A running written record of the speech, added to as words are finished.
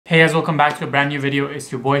Hey guys, welcome back to a brand new video.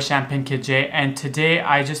 It's your boy chanmge, and today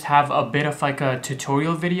I just have a bit of like a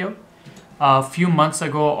tutorial video. A few months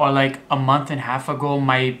ago, or like a month and a half ago,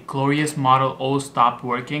 my glorious Model O stopped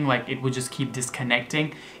working. Like it would just keep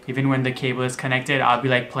disconnecting. Even when the cable is connected, I'll be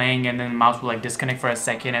like playing and then the mouse will like disconnect for a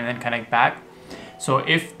second and then connect back. So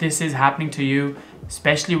if this is happening to you,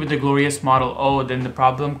 especially with the glorious Model O, then the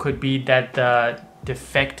problem could be that the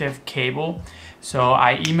defective cable. So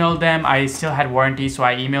I emailed them. I still had warranty, so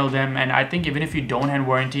I emailed them, and I think even if you don't have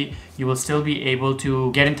warranty, you will still be able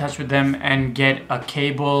to get in touch with them and get a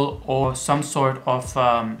cable or some sort of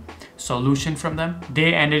solution from them.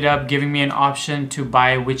 They ended up giving me an option to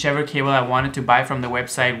buy whichever cable I wanted to buy from the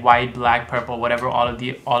website, white, black, purple, whatever, all of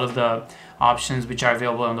the options which are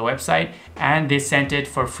available on the website, and they sent it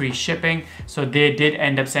for free shipping. So they did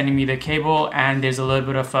end up sending me the cable, and there's a little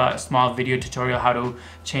bit of a small video tutorial how to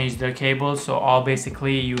change the cable. So all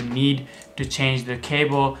basically you need to change the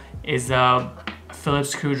cable is a Phillips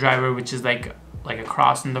screwdriver, which is like a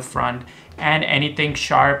cross in the front, and anything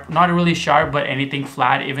sharp, not really sharp, but anything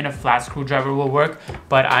flat. Even a flat screwdriver will work,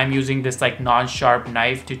 but I'm using this like non-sharp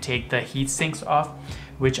knife to take the heat sinks off,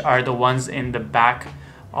 which are the ones in the back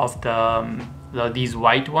of these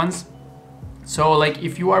white ones. So like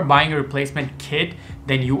if you are buying a replacement kit,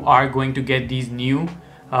 then you are going to get these new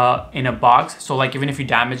in a box. So like even if you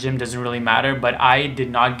damage them, doesn't really matter. But I did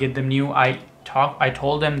not get them new. I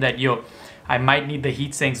told them that I might need the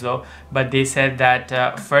heat sinks though, but they said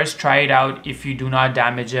that first try it out. If you do not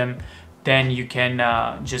damage them, then you can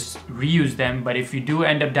just reuse them. But if you do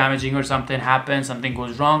end up damaging or something happens, something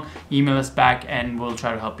goes wrong, email us back and we'll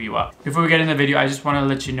try to help you out. Before we get in the video, I just want to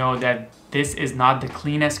let you know that this is not the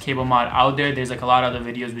cleanest cable mod out there. There's like a lot of other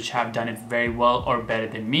videos which have done it very well or better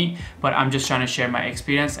than me, but I'm just trying to share my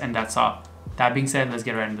experience, and that's all. That being said, let's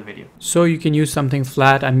get right into the video. So you can use something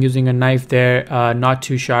flat. I'm using a knife there, not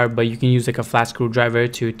too sharp, but you can use like a flat screwdriver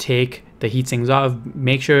to take the heat sinks off.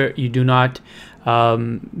 Make sure you do not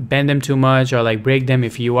bend them too much or like break them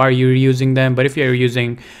if you are reusing them, but if you're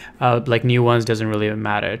using like new ones, doesn't really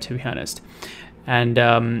matter, to be honest.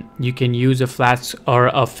 And you can use a flat or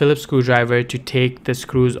a Phillips screwdriver to take the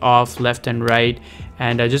screws off left and right,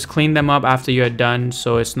 and just clean them up after you're done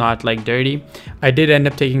so it's not like dirty. I did end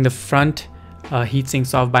up taking the front heat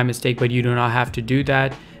sinks off by mistake, but you do not have to do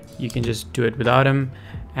that. You can just do it without them,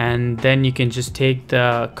 and then you can just take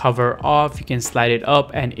the cover off. You can slide it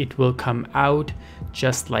up and it will come out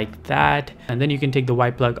just like that, and then you can take the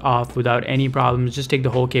white plug off without any problems. Just take the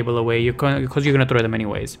whole cable away because you're gonna throw them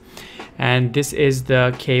anyways. And this is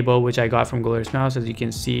the cable which I got from Glorious Mouse. As you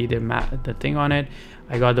can see, the thing on it,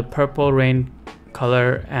 I got the purple rain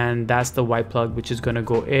color, and that's the white plug which is gonna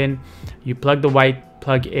go in. You plug the white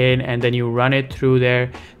plug in and then you run it through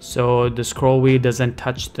there so the scroll wheel doesn't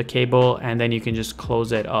touch the cable, and then you can just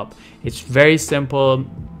close it up. It's very simple.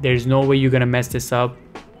 There's no way you're gonna mess this up.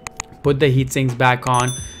 Put the heat sinks back on,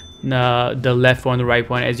 the left one, the right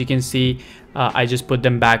one. As you can see, I just put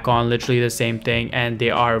them back on, literally the same thing, and they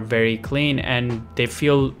are very clean and they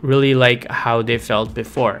feel really like how they felt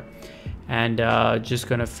before. And just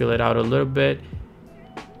gonna fill it out a little bit,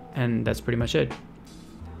 and that's pretty much it.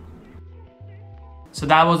 So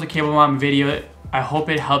that was the cable mom video. I hope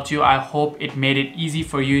it helped you. I hope it made it easy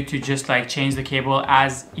for you to just like change the cable,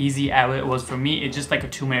 as easy as it was for me. It's just like a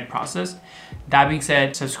 2-minute process. That being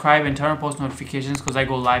said, subscribe and turn on post notifications because I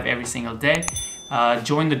go live every single day.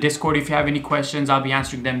 Join the Discord if you have any questions. I'll be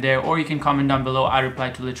answering them there, or you can comment down below. I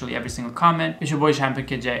reply to literally every single comment. It's your boy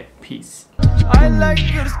chanmge. Peace. I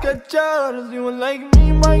like your sketchers, you like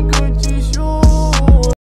me, my good